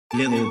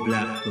Little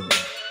black book,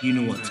 you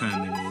know what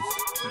time it is.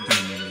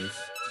 Time it is.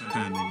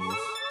 Time it is.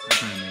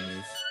 Time it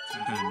is.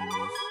 Time it is.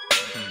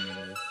 Time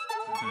it is. Time it is.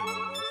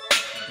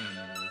 Time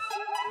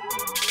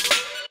it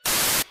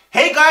is.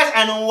 Hey guys,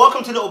 and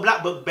welcome to Little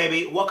Black Book,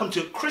 baby. Welcome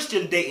to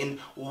Christian Dating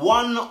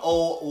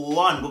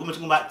 101. We're going to be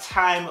talking about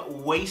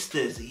time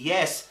wasters.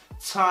 Yes,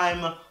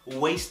 time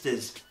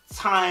wasters.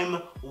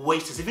 Time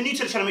wasters. If you're new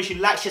to the channel, make sure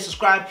you like, share,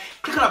 subscribe,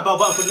 click on that bell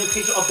button for the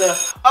notification of the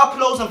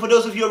uploads. And for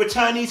those of you who are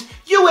returnees,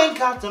 you ain't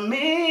got the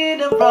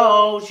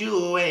minerals,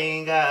 you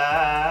ain't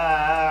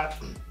got...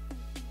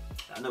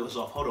 I know it's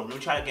off. Hold on, let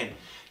me try it again.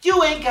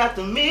 You ain't got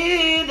the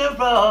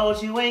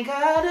minerals, you ain't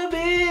got the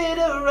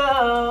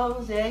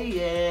minerals, yeah,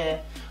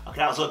 yeah. Okay,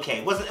 that was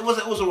okay. It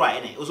was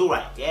alright, innit? It was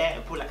alright, yeah?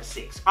 It put like a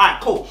 6.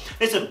 Alright, cool.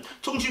 Listen,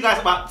 talking to you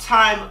guys about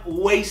time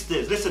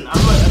wasters. Listen, I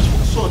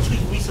saw a tweet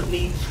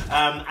recently,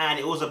 and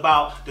it was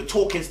about the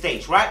talking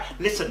stage, right?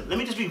 Listen, let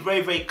me just be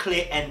very, very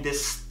clear and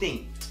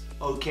distinct,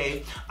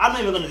 okay? I'm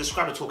not even going to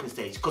describe the talking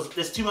stage because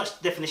there's too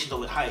much definitions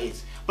of how it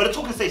is. But the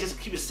talking stage, just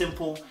keep it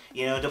simple,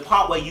 you know, the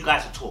part where you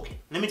guys are talking.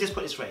 Let me just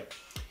put this right.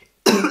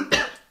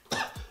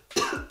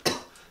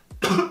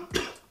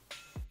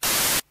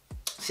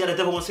 See how the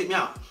devil wants to take me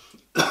out?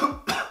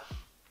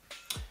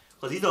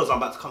 Because he knows I'm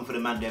about to come for the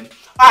man then.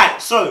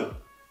 Alright, so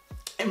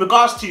in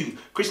regards to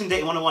Christian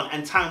Dating 101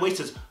 and time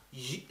wasters,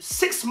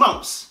 6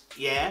 months,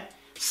 yeah?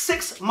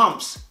 6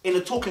 months in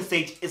the talking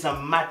stage is a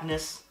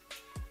madness.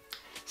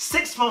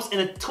 6 months in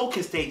a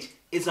talking stage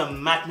is a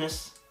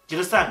madness. Do you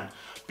understand?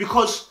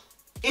 Because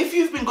if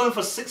you've been going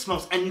for 6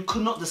 months and you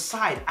could not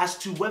decide as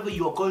to whether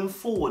you're going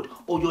forward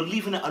or you're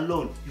leaving it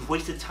alone, you've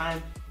wasted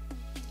time.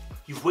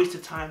 You've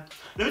wasted time.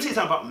 Let me tell you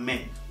something about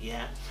men,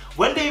 yeah?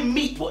 When they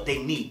meet what they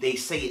need, they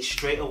say it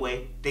straight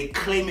away. They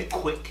claim it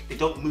quick. They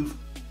don't move.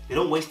 They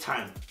don't waste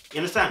time. You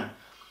understand?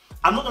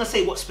 I'm not going to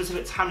say what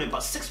specific time,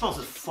 but 6 months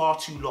is far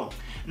too long.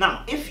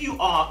 Now, if you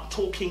are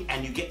talking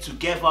and you get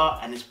together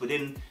and it's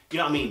within, you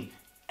know what I mean?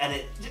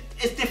 And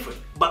it's different.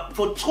 But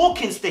for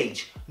talking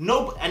stage,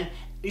 no, and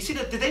you see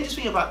the dangerous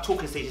thing about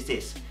talking stage is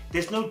this.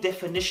 There's no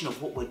definition of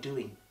what we're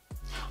doing.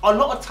 A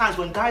lot of times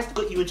when guys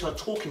got you into a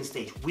talking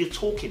stage, we're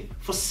talking.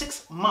 For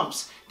 6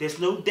 months, there's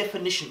no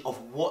definition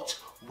of what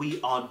we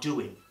are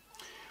doing.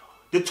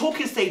 The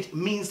talking stage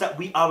means that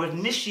we are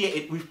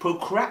initiated, we've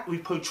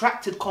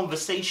protracted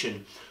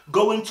conversation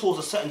going towards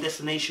a certain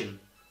destination.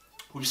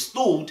 We've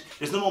stalled,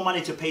 there's no more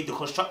money to pay the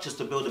constructors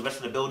to build the rest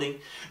of the building.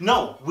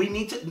 No, you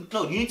need to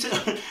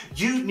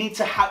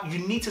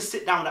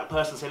sit down with that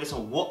person and say,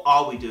 listen, what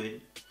are we doing?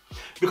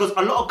 Because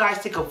a lot of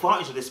guys take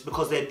advantage of this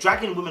because they're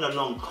dragging women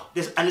along.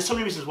 And there's so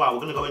many reasons why,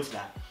 we're going to go into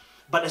that.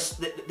 But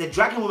they're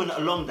dragging women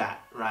along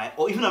that, right?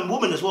 Or even a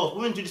woman as well.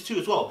 Women do this too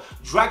as well.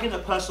 Dragging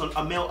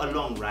a male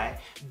along, right?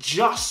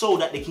 Just so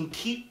that they can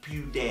keep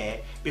you there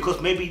because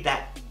maybe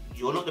that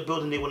you're not the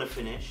building they want to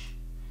finish.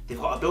 They've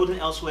got a building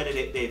elsewhere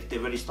that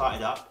they've already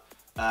started up.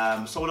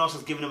 Someone else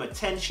is giving them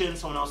attention.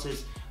 Someone else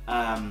is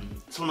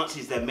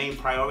their main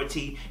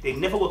priority. They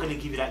never were going to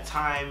give you that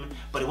time,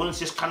 but they want to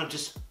just kind of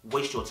just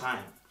waste your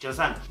time. Do you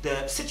understand?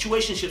 The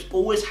situationships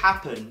always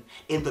happen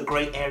in the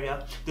grey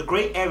area. The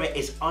grey area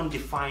is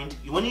undefined.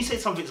 When you say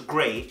something's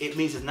grey, it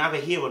means it's neither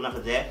here or neither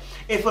there.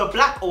 If we're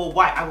black or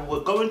white, either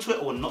we're going to it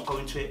or we're not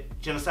going to it.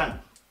 Do you understand?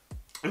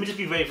 Let me just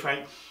be very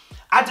frank.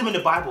 Adam in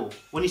the Bible,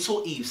 when he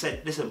saw Eve,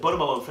 said, listen, bone of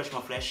my bone, flesh of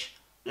my flesh.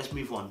 Let's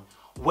move on.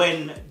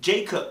 When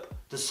Jacob,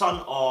 the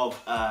son of,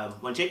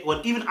 when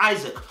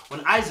Isaac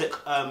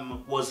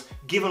was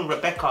given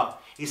Rebecca,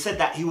 he said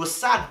that he was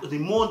sad, he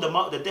mourned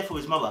the death of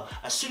his mother.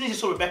 As soon as he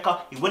saw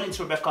Rebecca, he went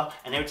into Rebecca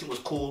and everything was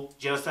cool.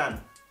 Do you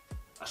understand?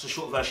 That's the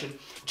short version.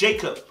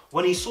 Jacob,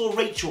 when he saw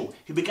Rachel,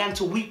 he began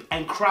to weep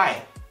and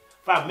cry.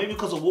 Fam, maybe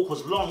because the walk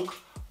was long,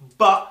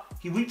 but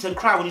he wept and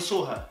cried when he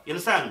saw her. You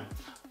understand?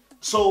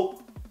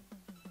 So,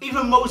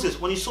 even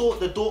Moses, when he saw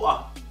the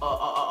daughter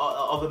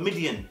of a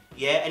Midian,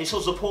 yeah, and he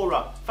saw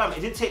Zipporah, fam, it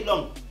didn't take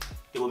long.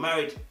 They were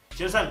married. Do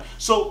you understand?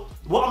 So,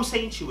 what I'm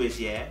saying to you is,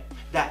 yeah,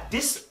 that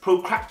this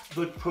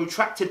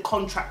protracted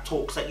contract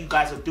talks that you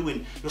guys are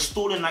doing, you're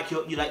stalling like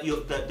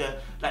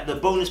the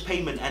bonus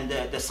payment and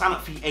the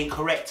sign-up fee ain't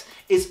correct,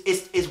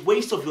 is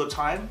waste of your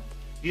time.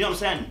 You know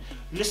what I'm saying?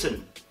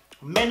 Listen,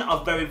 men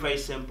are very, very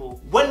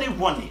simple. When they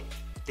want it,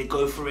 they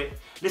go for it.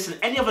 Listen,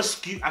 any other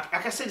excuse,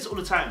 like I say this all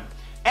the time,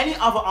 any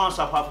other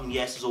answer apart from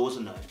yes is always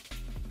a no.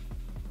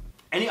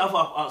 Any other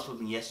answer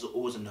from yes is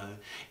always a no.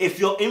 If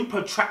you're in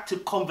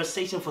protracted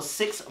conversation for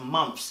 6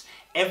 months,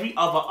 every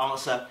other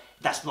answer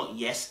that's not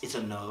yes is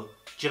a no.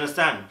 Do you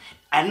understand?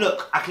 And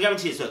look, I can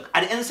guarantee you this, look,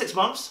 at the end of 6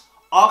 months,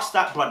 ask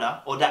that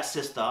brother or that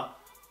sister,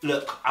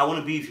 look, I want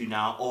to be with you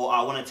now, or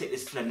I want to take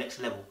this to the next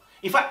level.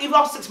 In fact, even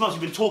after 6 months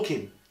you've been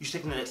talking, you should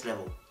take it to the next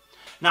level.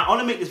 Now, I want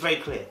to make this very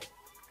clear.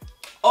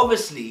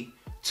 Obviously,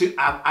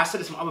 I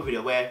said this in my other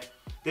video where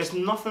there's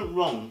nothing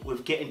wrong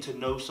with getting to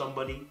know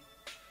somebody,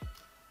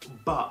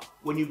 but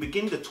when you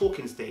begin the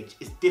talking stage,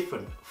 it's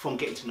different from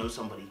getting to know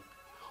somebody.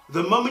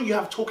 The moment you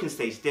have talking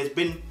stage, there's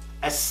been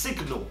a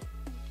signal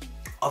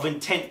of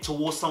intent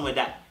towards somewhere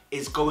that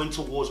is going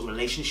towards a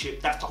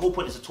relationship. That's the whole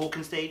point, is a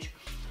talking stage.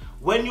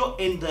 when you're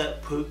in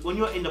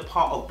the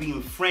part of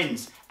being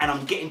friends and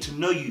I'm getting to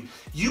know you,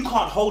 you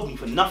can't hold me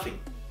for nothing.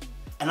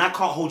 And I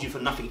can't hold you for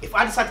nothing. If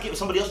I decide to get with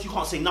somebody else, you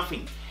can't say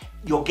nothing.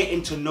 You're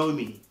getting to know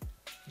me.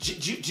 Do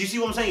you see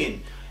what I'm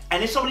saying?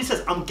 And if somebody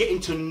says, I'm getting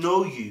to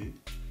know you,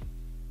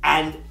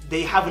 and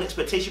they have an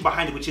expectation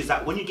behind it, which is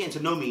that when you're getting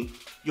to know me,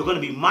 you're going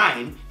to be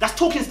mine, that's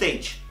talking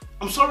stage.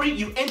 I'm sorry,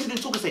 you entered in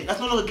talking stage. That's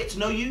no longer get to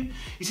know you.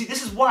 You see,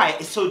 this is why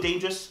it's so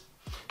dangerous.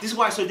 This is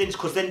why it's so dangerous,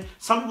 because then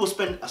some people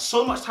spend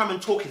so much time in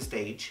talking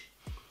stage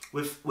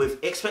with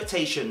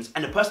expectations,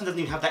 and the person doesn't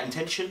even have that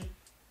intention.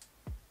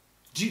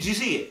 Do you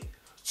see it?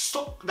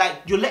 Stop,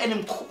 like you're letting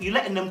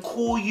them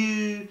call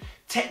you,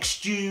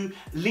 text you,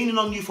 leaning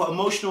on you for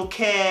emotional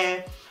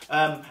care.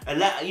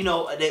 You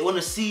know, they want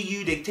to see you.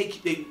 You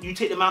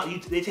take them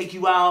out. They take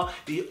you out.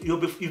 You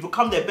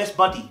become their best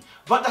buddy.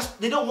 But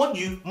they don't want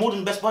you more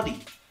than best buddy.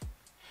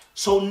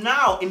 So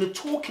now in the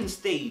talking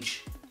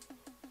stage,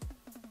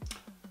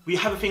 we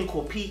have a thing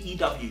called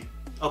PEW.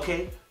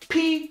 Okay,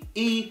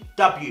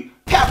 PEW.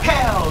 Pow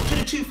pow to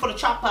the two for the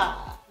chopper.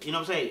 You know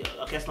what I'm saying?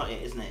 Okay, that's not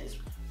it, isn't it? It's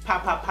pow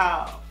pow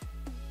pow.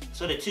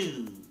 So the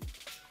two.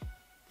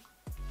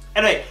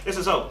 Anyway,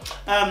 listen.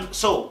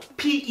 So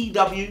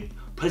PEW.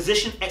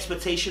 Position,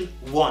 expectation,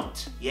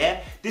 want,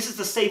 yeah? This is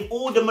to save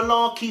all the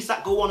malarkeys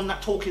that go on in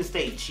that talking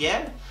stage,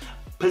 yeah?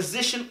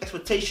 Position,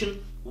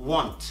 expectation,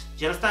 want.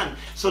 Do you understand?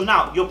 So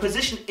now, your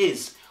position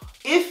is,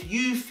 if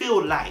you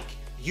feel like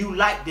you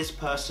like this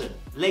person,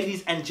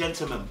 ladies and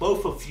gentlemen,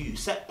 both of you,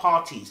 set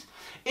parties,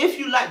 if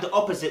you like the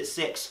opposite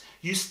sex,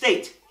 you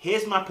state,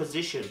 here's my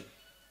position,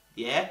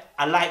 yeah?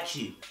 I like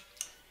you.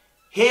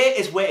 Here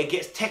is where it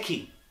gets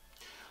techie.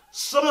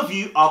 Some of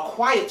you are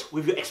quiet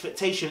with your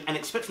expectation and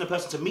expecting the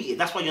person to meet it.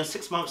 That's why you're in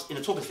 6 months in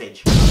the talking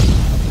stage.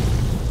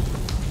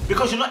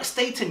 Because you're not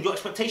stating your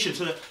expectation.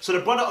 So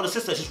the brother or the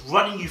sister is just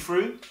running you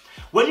through.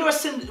 When you're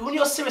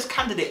a serious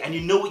candidate and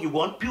you know what you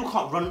want, people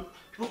can't run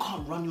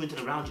you into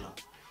the ground, you know.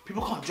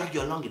 People can't drag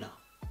you along, you know.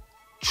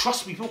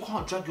 Trust me, people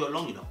can't drag you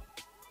along, you know.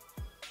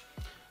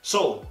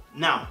 So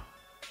now,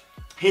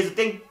 here's the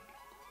thing.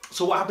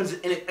 So what happens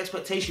in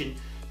expectation,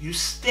 you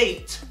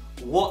state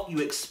what you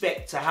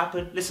expect to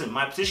happen. Listen,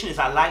 my position is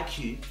I like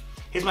you.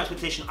 Here's my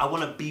expectation, I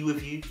want to be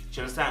with you. Do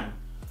you understand?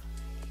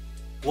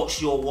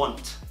 What's your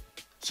want?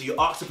 So you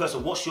ask the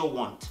person, what's your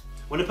want?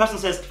 When the person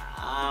says,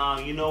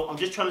 you know, I'm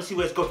just trying to see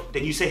where it's going,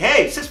 then you say,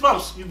 hey, 6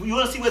 months, you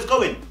want to see where it's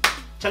going?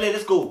 Charlie,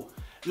 let's go.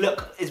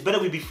 Look, it's better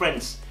we be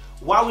friends.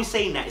 Why are we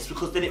saying that? It's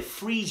because then it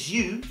frees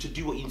you to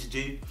do what you need to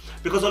do.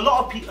 Because a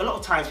lot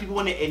of times, people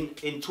when they're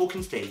in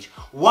talking stage,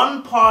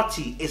 one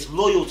party is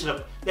loyal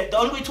to the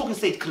only way talking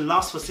stage can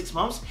last for 6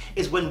 months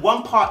is when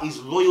one party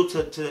is loyal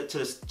to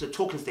the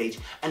talking stage,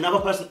 another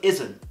person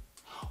isn't.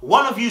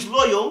 One of you is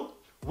loyal,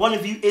 one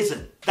of you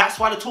isn't. That's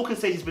why the talking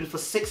stage has been for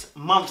 6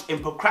 months in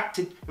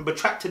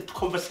protracted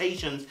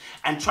conversations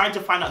and trying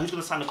to find out who's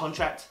going to sign the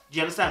contract. Do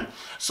you understand?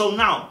 So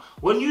now,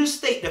 when you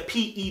state the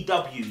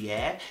PEW,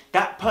 yeah,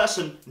 that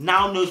person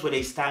now knows where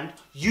they stand.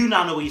 You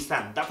now know where you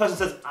stand. That person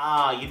says,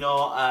 you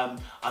know,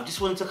 I just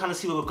wanted to kind of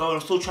see where we're going.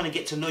 I'm still trying to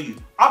get to know you.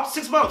 Up to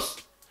 6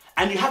 months.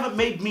 And you haven't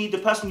made me the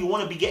person you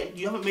want to be getting.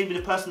 You haven't made me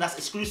the person that's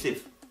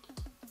exclusive.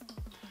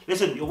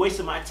 Listen, you're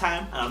wasting my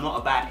time and I'm not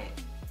about it.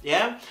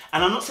 Yeah?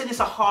 And I'm not saying it's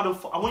a hard and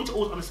fast. I want you to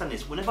always understand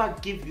this. Whenever I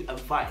give you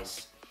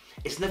advice,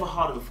 it's never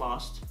hard and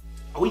fast.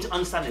 I want you to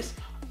understand this.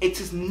 It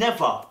is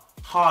never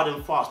hard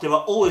and fast. There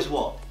are always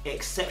what?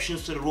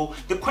 Exceptions to the rule.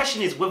 The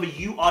question is whether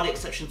you are the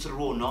exception to the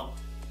rule or not.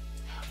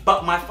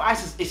 But my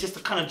advice is just a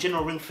kind of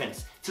general ring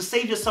fence. To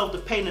save yourself the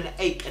pain and the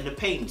ache and the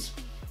pains.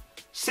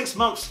 6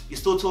 months, you're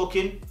still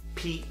talking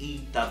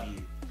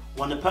PEW.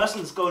 When the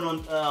person is going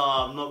on,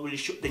 I'm not really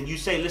sure, then you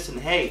say, listen,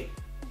 hey,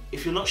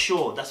 if you're not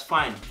sure, that's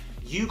fine.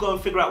 You go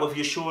and figure out whether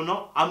you're sure or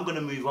not. I'm going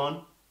to move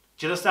on.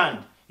 Do you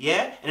understand?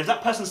 Yeah? And if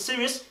that person's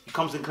serious, he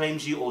comes and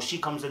claims you, or she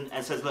comes in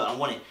and says, look, I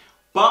want it.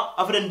 But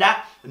other than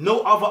that,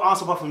 no other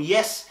answer apart from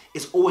yes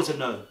is always a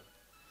no.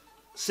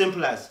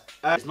 Simple as.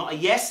 It's not a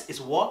yes, it's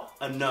what?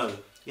 A no.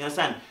 You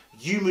understand?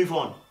 You move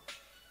on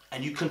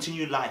and you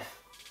continue life.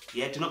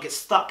 Yeah? Do not get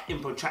stuck in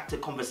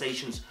protracted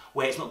conversations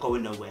where it's not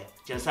going nowhere.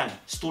 Do you understand?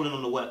 Stalling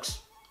on the works.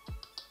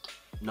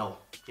 No.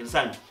 Do you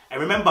understand? And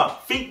remember,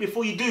 think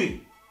before you do.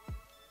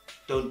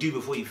 Don't do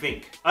before you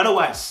think.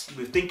 Otherwise,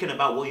 you'll be thinking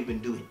about what you've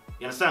been doing.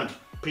 You understand?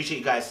 Appreciate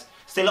you guys.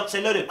 Stay locked,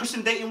 stay loaded.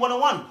 Christian Dating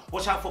 101.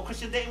 Watch out for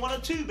Christian Dating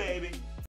 102, baby.